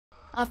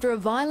After a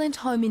violent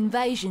home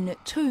invasion,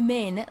 2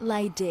 men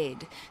lay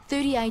dead.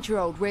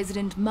 38-year-old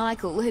resident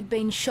Michael had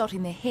been shot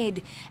in the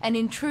head. An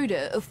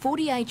intruder, a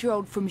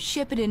 48-year-old from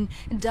Shepparton,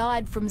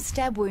 died from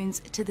stab wounds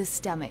to the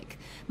stomach.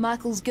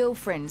 Michael's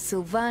girlfriend,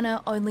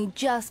 Silvana, only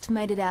just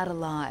made it out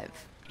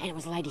alive. And it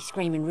was a lady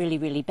screaming really,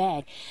 really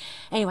bad.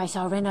 Anyway,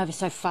 so I ran over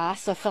so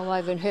fast, I fell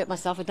over and hurt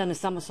myself. I'd done a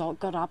somersault,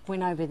 got up,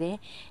 went over there,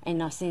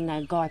 and I seen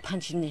a guy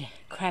punching the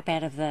crap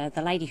out of the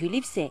lady who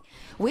lives there.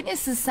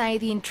 Witnesses say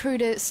the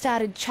intruder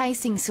started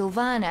chasing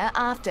Silvana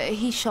after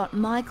he shot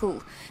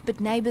Michael, but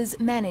neighbours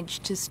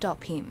managed to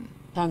stop him.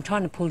 So I'm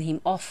trying to pull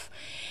him off,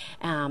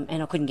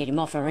 and I couldn't get him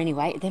off her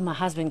anyway. Then my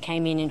husband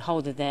came in and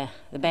holded the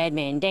bad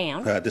man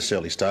down. At this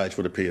early stage, it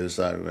would appear as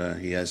though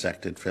he has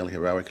acted fairly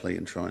heroically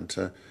in trying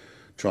to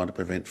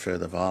prevent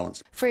further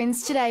violence.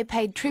 Friends today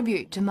paid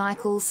tribute to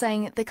Michael,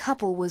 saying the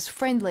couple was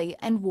friendly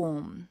and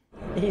warm.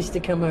 He used to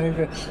come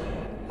over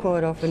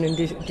quite often and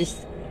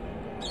just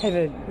have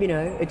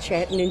a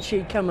chat, and then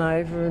she'd come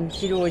over and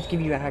she'd always give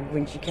you a hug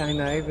when she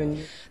came over.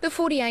 And the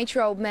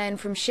 48-year-old man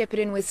from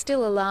Shepparton was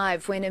still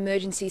alive when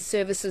emergency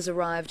services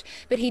arrived,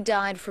 but he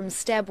died from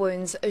stab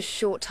wounds a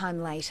short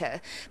time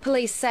later.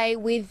 Police say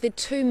with the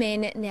 2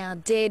 men now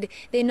dead,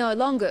 they're no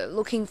longer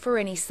looking for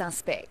any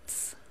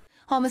suspects.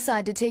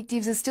 Homicide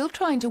detectives are still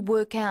trying to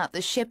work out the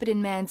Shepparton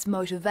man's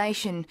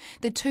motivation.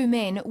 The 2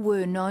 men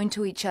were known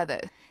to each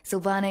other.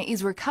 Silvana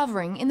is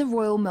recovering in the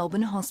Royal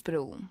Melbourne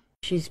Hospital.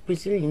 She's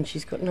Brazilian.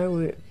 She's got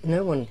no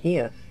one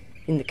here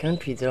in the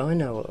country that I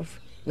know of.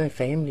 No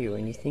family or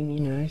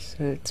anything,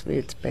 so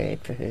it's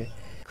bad for her.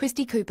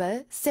 Christy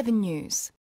Cooper, 7 News.